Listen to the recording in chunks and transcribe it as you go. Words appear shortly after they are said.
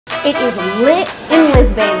It is lit in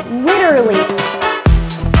Lisbon, literally.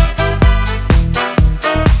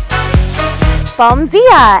 Bom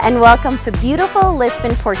dia and welcome to beautiful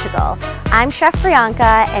Lisbon, Portugal. I'm Chef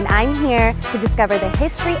Priyanka and I'm here to discover the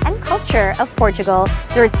history and culture of Portugal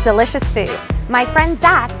through its delicious food. My friend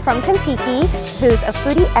Zach from Contiki, who's a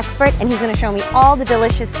foodie expert, and he's going to show me all the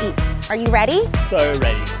delicious eats. Are you ready? So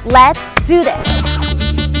ready. Let's do this.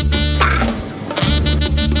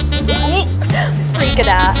 Freak it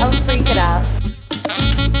out. I'm freaking out.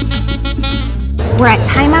 We're at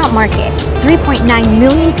Time Out Market. 3.9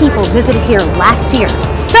 million people visited here last year.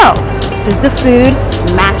 So, does the food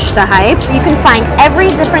match the hype? You can find every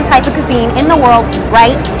different type of cuisine in the world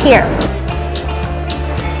right here.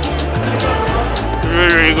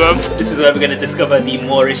 Really good. This is where we're going to discover the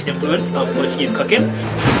Moorish influence of Portuguese cooking.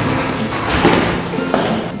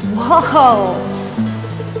 Whoa!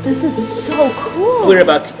 This is so cool. What we're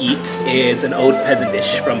about to eat is an old peasant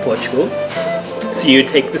dish from Portugal. So you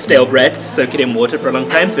take the stale bread, soak it in water for a long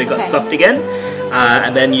time so it got soft again.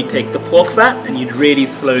 And then you take the pork fat and you'd really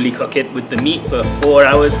slowly cook it with the meat for 4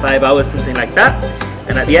 hours, 5 hours, something like that.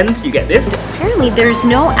 And at the end, you get this. Apparently, there's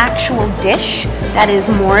no actual dish that is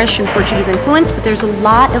Moorish and Portuguese influence, but there's a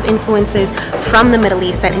lot of influences from the Middle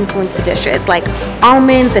East that influence the dishes, like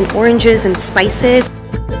almonds and oranges and spices.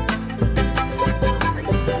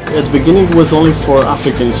 At the beginning it was only for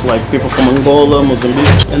Africans, like people from Angola,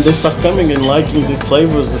 Mozambique, and they start coming and liking the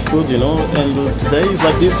flavors, the food, you know. And today it's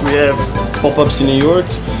like this. We have pop-ups in New York,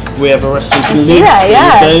 we have a restaurant in Leeds,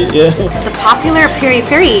 UK, The popular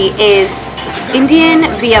peri-peri is Indian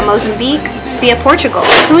via Mozambique via Portugal.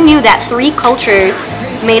 Who knew that 3 cultures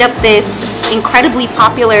made up this incredibly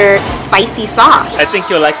popular spicy sauce? I think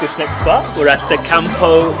you'll like this next spot. We're at the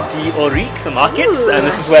Campo de Ourique, the markets, and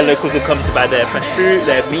this is where locals will come to buy their fresh fruit,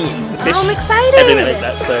 their meat, the fish, I'm excited. everything like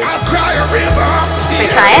that. So, should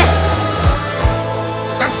we try it?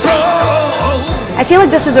 I feel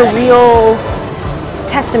like this is a real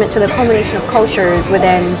testament to the culmination of cultures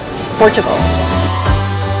within Portugal.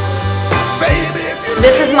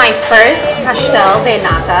 This is my first pastel de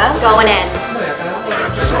nata going in.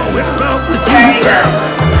 So in love with you, girl.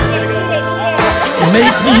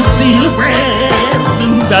 Make me feel brand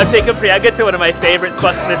new. So I've taken Priyanka to one of my favorite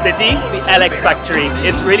spots in the city, the LX Factory.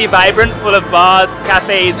 It's really vibrant, full of bars,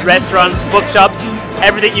 cafes, restaurants, bookshops,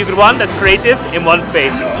 everything you could want that's creative in one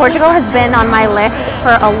space. Portugal has been on my list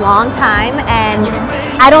for a long time, and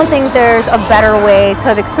I don't think there's a better way to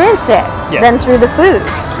have experienced it than through the food.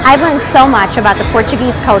 I've learned so much about the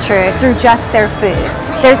Portuguese culture through just their food.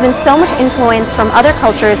 There's been so much influence from other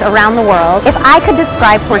cultures around the world. If I could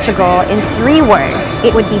describe Portugal in 3 words,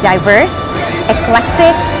 it would be diverse,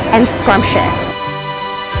 eclectic, and scrumptious.